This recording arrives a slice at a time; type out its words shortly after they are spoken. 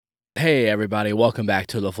Hey, everybody, welcome back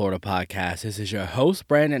to the Florida Podcast. This is your host,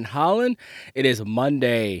 Brandon Holland. It is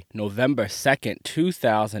Monday, November 2nd,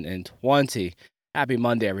 2020. Happy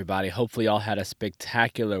Monday, everybody. Hopefully, y'all had a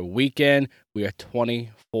spectacular weekend. We are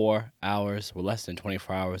 24 hours, we're less than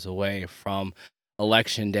 24 hours away from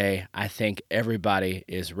Election Day. I think everybody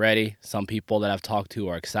is ready. Some people that I've talked to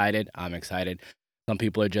are excited. I'm excited. Some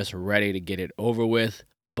people are just ready to get it over with,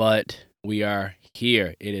 but we are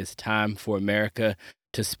here. It is time for America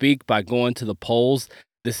to speak by going to the polls.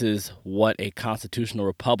 This is what a constitutional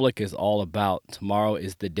republic is all about. Tomorrow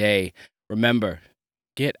is the day. Remember,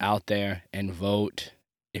 get out there and vote.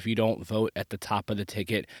 If you don't vote at the top of the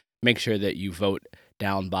ticket, make sure that you vote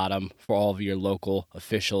down bottom for all of your local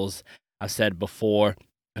officials. I've said before,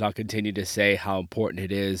 and I'll continue to say how important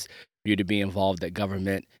it is for you to be involved at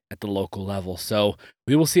government at the local level. So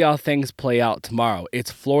we will see how things play out tomorrow.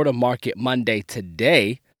 It's Florida Market Monday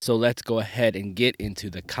today. So let's go ahead and get into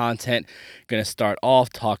the content. Going to start off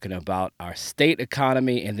talking about our state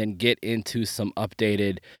economy and then get into some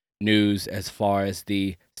updated news as far as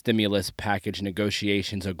the stimulus package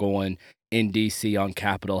negotiations are going in D.C. on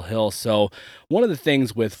Capitol Hill. So one of the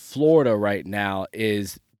things with Florida right now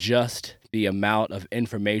is just the amount of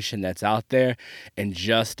information that's out there and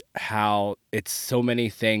just how it's so many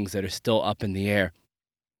things that are still up in the air.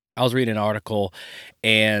 I was reading an article,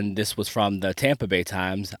 and this was from the Tampa Bay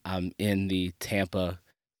Times. I'm in the Tampa,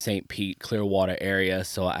 St. Pete, Clearwater area,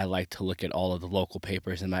 so I like to look at all of the local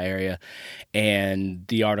papers in my area. And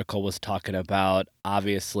the article was talking about,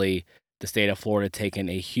 obviously, the state of Florida taking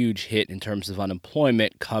a huge hit in terms of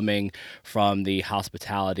unemployment coming from the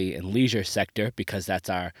hospitality and leisure sector, because that's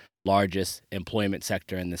our largest employment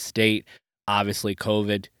sector in the state. Obviously,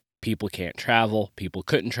 COVID. People can't travel, people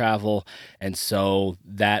couldn't travel. And so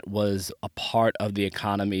that was a part of the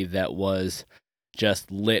economy that was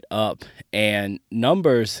just lit up. And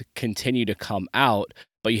numbers continue to come out,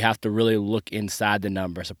 but you have to really look inside the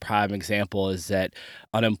numbers. A prime example is that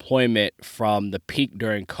unemployment from the peak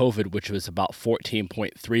during COVID, which was about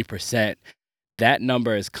 14.3%, that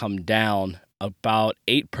number has come down about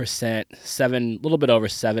 8%, a little bit over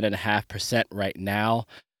 7.5% right now.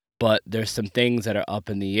 But there's some things that are up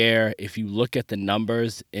in the air. If you look at the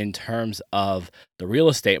numbers in terms of the real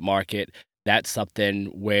estate market, that's something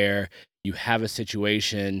where you have a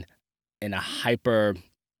situation in a hyper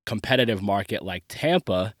competitive market like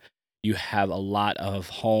Tampa. You have a lot of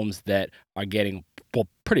homes that are getting, well,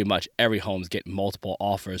 pretty much every home's getting multiple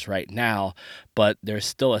offers right now, but there's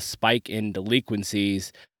still a spike in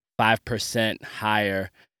delinquencies, 5%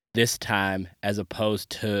 higher this time as opposed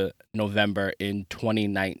to November in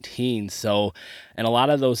 2019. So, and a lot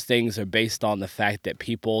of those things are based on the fact that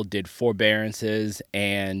people did forbearances,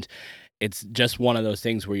 and it's just one of those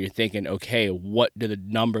things where you're thinking, okay, what do the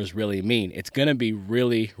numbers really mean? It's going to be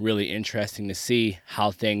really, really interesting to see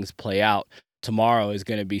how things play out. Tomorrow is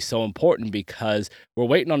going to be so important because we're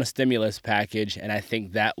waiting on a stimulus package, and I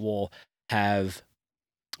think that will have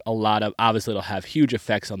obviously it'll have huge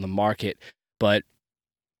effects on the market, but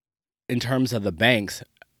in terms of the banks,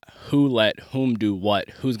 who let whom do what,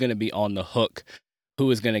 who's going to be on the hook,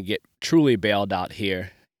 who is going to get truly bailed out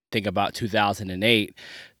here. Think about 2008,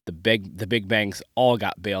 the big banks all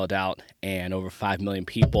got bailed out, and over 5 million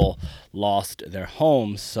people lost their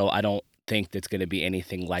homes. So I don't think that's going to be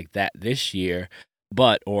anything like that this year,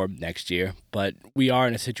 or next year. But we are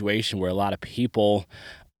in a situation where a lot of people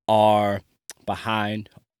are behind,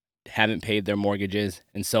 haven't paid their mortgages,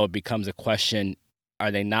 and so it becomes a question: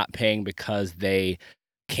 are they not paying because they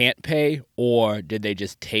can't pay, or did they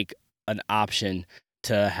just take an option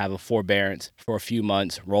to have a forbearance for a few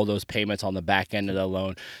months, roll those payments on the back end of the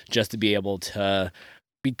loan just to be able to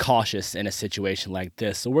be cautious in a situation like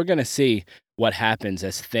this? So we're going to see what happens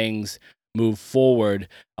as things move forward.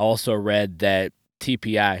 I also read that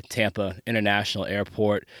TPI, Tampa International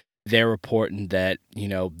Airport, they're reporting that,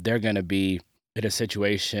 they're going to be in a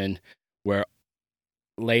situation where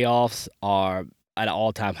layoffs are at an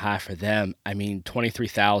all-time high for them. I mean,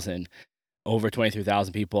 over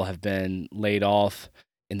 23,000 people have been laid off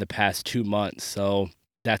in the past 2 months. So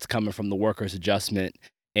that's coming from the workers' adjustment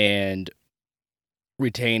and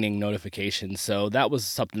retaining notifications. So that was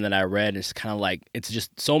something that I read. It's kind of like, it's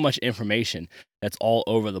just so much information that's all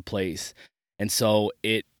over the place. And so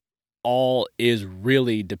it all is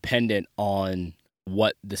really dependent on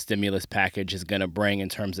what the stimulus package is going to bring in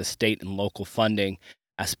terms of state and local funding.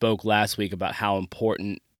 I spoke last week about how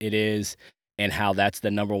important it is and how that's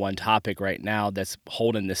the number one topic right now that's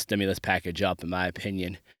holding this stimulus package up, in my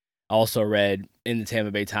opinion. I also read in the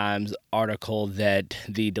Tampa Bay Times article that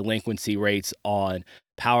the delinquency rates on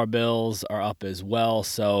Power bills are up as well.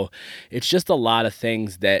 So it's just a lot of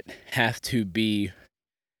things that have to be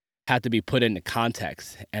put into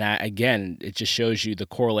context. And again, it just shows you the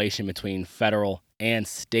correlation between federal and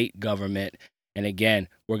state government. And again,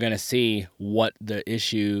 we're going to see we're going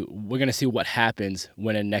to see what happens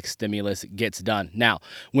when a next stimulus gets done. Now,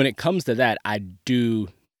 when it comes to that, I do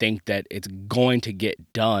think that it's going to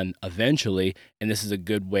get done eventually. And this is a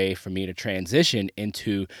good way for me to transition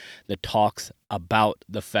into the talks about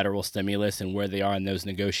the federal stimulus and where they are in those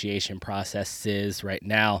negotiation processes right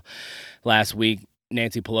now. Last week,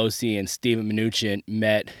 Nancy Pelosi and Steven Mnuchin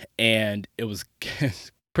met, and it was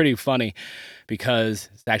pretty funny because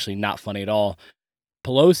it's actually not funny at all.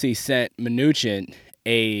 Pelosi sent Mnuchin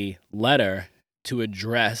a letter to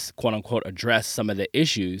address, quote unquote, address some of the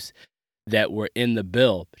issues that were in the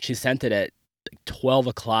bill. She sent it at 12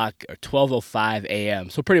 o'clock or 12:05 a.m.,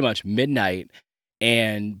 so pretty much midnight.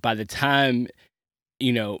 And by the time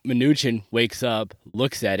Mnuchin wakes up,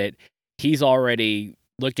 looks at it, he's already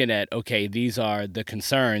looking at, okay, these are the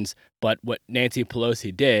concerns. But what Nancy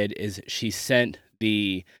Pelosi did is she sent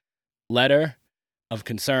the letter of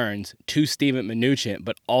concerns to Steven Mnuchin,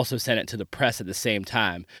 but also sent it to the press at the same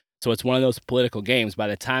time. So it's one of those political games. By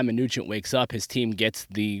the time Mnuchin wakes up, his team gets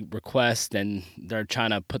the request and they're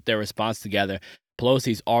trying to put their response together.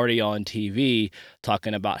 Pelosi's already on TV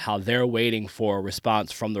talking about how they're waiting for a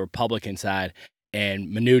response from the Republican side. And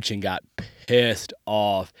Mnuchin got pissed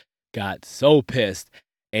off, got so pissed.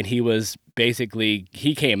 And he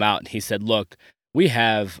came out and he said, look, we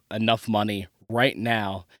have enough money right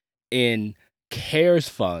now in CARES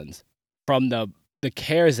funds from the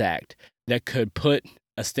CARES Act that could put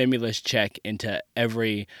a stimulus check into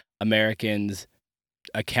every American's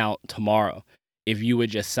account tomorrow if you would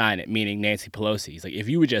just sign it, meaning Nancy Pelosi. He's like, if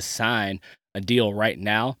you would just sign a deal right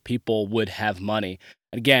now, people would have money.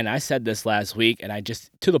 Again, I said this last week, and I just,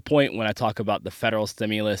 to the point when I talk about the federal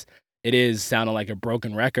stimulus, it is sounding like a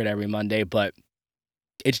broken record every Monday, but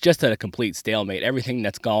it's just at a complete stalemate. Everything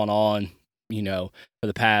that's gone on, for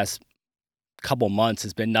the past couple months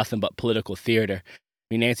has been nothing but political theater.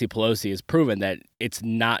 I mean, Nancy Pelosi has proven that it's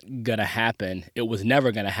not going to happen. It was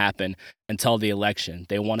never going to happen until the election.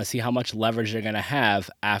 They want to see how much leverage they're going to have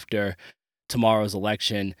after tomorrow's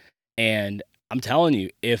election. And I'm telling you,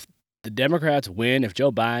 if the Democrats win, if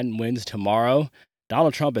Joe Biden wins tomorrow,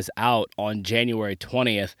 Donald Trump is out on January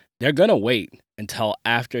 20th. They're going to wait until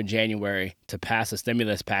after January to pass a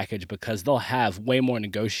stimulus package because they'll have way more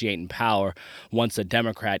negotiating power once a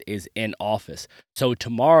Democrat is in office. So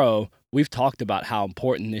tomorrow, we've talked about how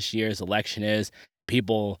important this year's election is.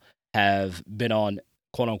 People have been on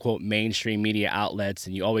quote unquote mainstream media outlets,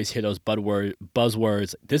 and you always hear those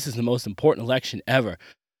buzzwords. This is the most important election ever.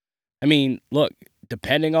 I mean, look,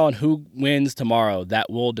 depending on who wins tomorrow, that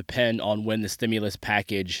will depend on when the stimulus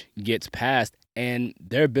package gets passed. And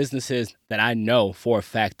there are businesses that I know for a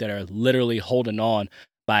fact that are literally holding on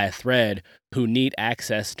by a thread who need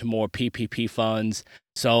access to more PPP funds.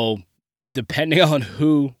 So depending on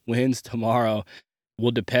who wins tomorrow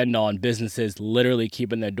will depend on businesses literally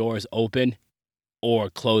keeping their doors open or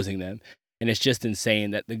closing them. And it's just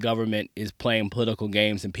insane that the government is playing political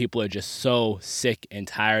games and people are just so sick and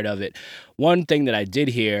tired of it. One thing that I did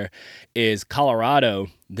hear is Colorado,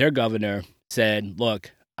 their governor said,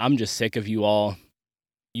 look, I'm just sick of you all.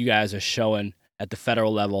 You guys are showing at the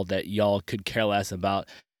federal level that y'all could care less about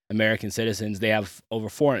American citizens. They have over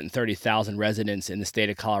 430,000 residents in the state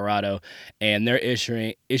of Colorado, and they're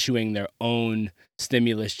issuing their own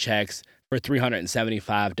stimulus checks for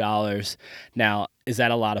 $375. Now, is that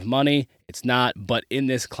a lot of money? It's not, but in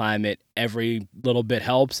this climate, every little bit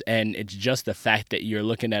helps, and it's just the fact that you're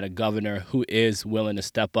looking at a governor who is willing to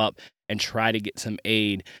step up and try to get some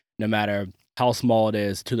aid, no matter how small it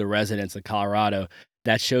is, to the residents of Colorado.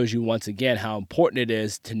 That shows you once again how important it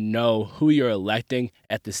is to know who you're electing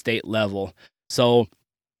at the state level. So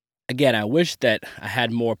again, I wish that I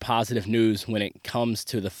had more positive news when it comes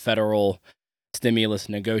to the federal stimulus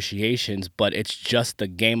negotiations, but it's just the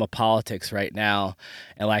game of politics right now.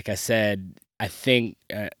 And like I said, I think,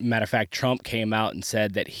 matter of fact, Trump came out and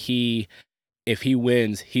said that if he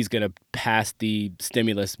wins, he's going to pass the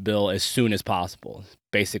stimulus bill as soon as possible.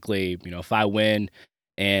 Basically, if I win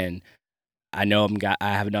and I know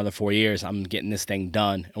I have another 4 years, I'm getting this thing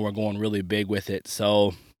done, and we're going really big with it.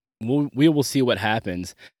 So we will see what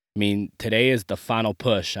happens. I mean, today is the final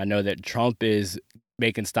push. I know that Trump is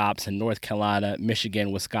making stops in North Carolina,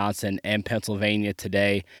 Michigan, Wisconsin, and Pennsylvania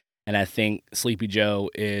today. And I think Sleepy Joe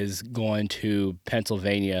is going to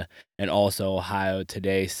Pennsylvania and also Ohio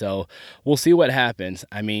today. So we'll see what happens.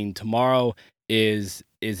 I mean, tomorrow is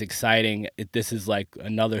is exciting. This is like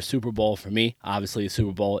another Super Bowl for me. Obviously, the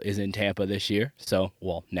Super Bowl is in Tampa this year,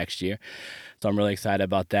 next year. So I'm really excited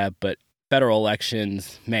about that. But federal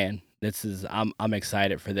elections, man, I'm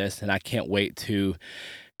excited for this, and I can't wait to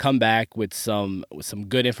come back with some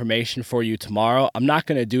good information for you tomorrow. I'm not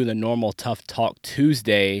going to do the normal Tough Talk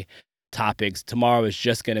Tuesday topics. Tomorrow is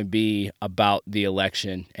just going to be about the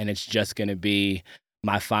election, and it's just going to be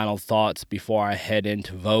my final thoughts before I head in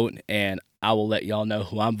to vote, and I will let y'all know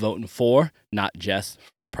who I'm voting for, not just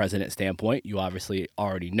president standpoint. You obviously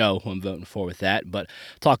already know who I'm voting for with that, but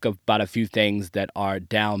talk about a few things that are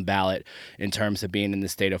down ballot in terms of being in the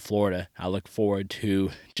state of Florida. I look forward to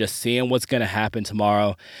just seeing what's going to happen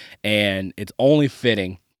tomorrow, and it's only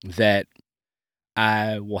fitting that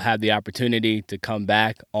I will have the opportunity to come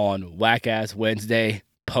back on Whack Ass Wednesday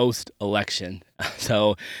post-election.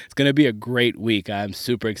 So it's going to be a great week. I'm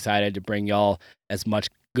super excited to bring y'all as much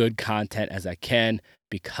good content as I can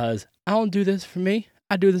because I don't do this for me.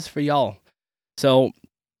 I do this for y'all. So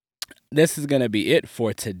this is going to be it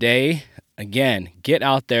for today. Again, get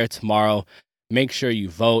out there tomorrow. Make sure you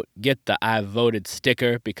vote. Get the I voted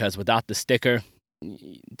sticker because without the sticker,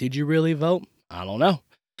 did you really vote? I don't know.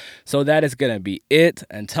 So that is going to be it.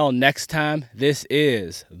 Until next time, this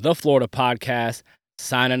is the Florida Podcast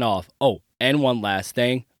signing off. Oh, and one last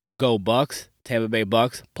thing. Go Bucks. Tampa Bay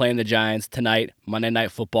Bucks playing the Giants tonight. Monday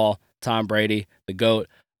Night Football. Tom Brady, the GOAT.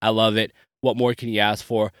 I love it. What more can you ask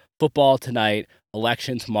for? Football tonight.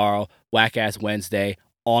 Election tomorrow. Whack Ass Wednesday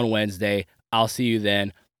on Wednesday. I'll see you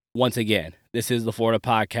then. Once again, this is the Florida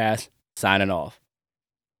Podcast signing off.